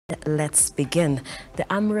Let's begin. The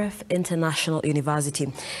AMIU International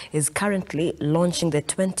University is currently launching the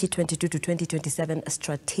 2022 to 2027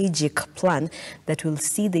 strategic plan that will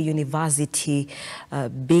see the university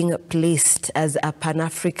being placed as a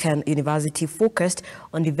Pan-African university focused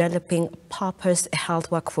on developing purpose,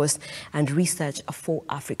 health workforce and research for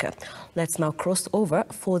Africa. Let's now cross over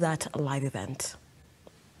for that live event.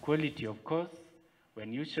 Quality, of course.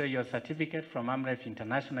 When you show your certificate from AMIU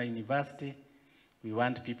International University, we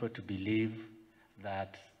want people to believe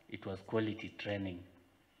that it was quality training.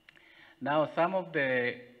 Now, some of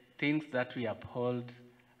the things that we uphold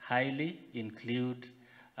highly include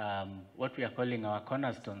what we are calling our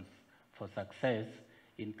cornerstones for success,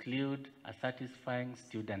 include a satisfying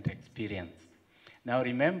student experience. Now,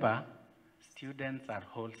 remember, students are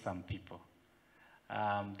wholesome people.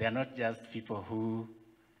 They're not just people who,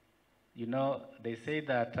 you know, they say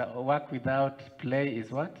that work without play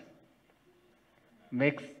is what?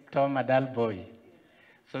 Makes Tom a dull boy.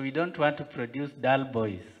 So we don't want to produce dull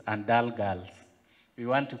boys and dull girls. We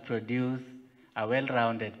want to produce a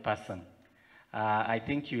well-rounded person. I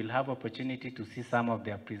think you will have opportunity to see some of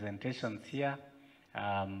their presentations here.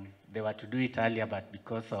 They were to do it earlier, but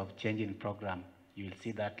because of change in program, you will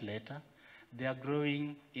see that later. They are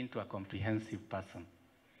growing into a comprehensive person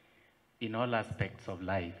in all aspects of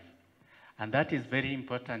life. And that is very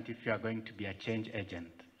important if you are going to be a change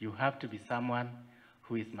agent. You have to be someone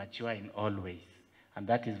who is mature in all ways. And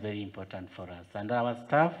that is very important for us. And our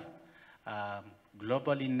staff,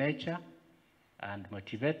 global in nature and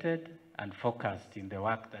motivated and focused in the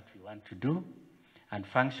work that we want to do, and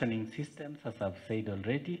functioning systems, as I've said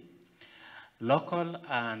already. Local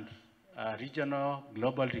and regional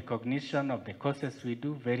global recognition of the courses we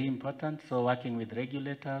do, very important. So working with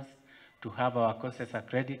regulators to have our courses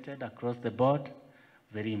accredited across the board,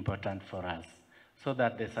 very important for us, so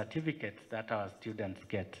that the certificates that our students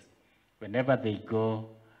get, whenever they go,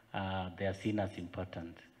 they are seen as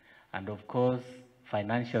important. And of course,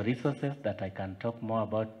 financial resources that I can talk more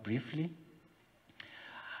about briefly.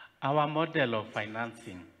 Our model of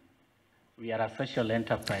financing, we are a social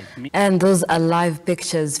enterprise. And those are live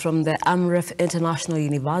pictures from the AMIU International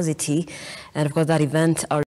University. And of course, that event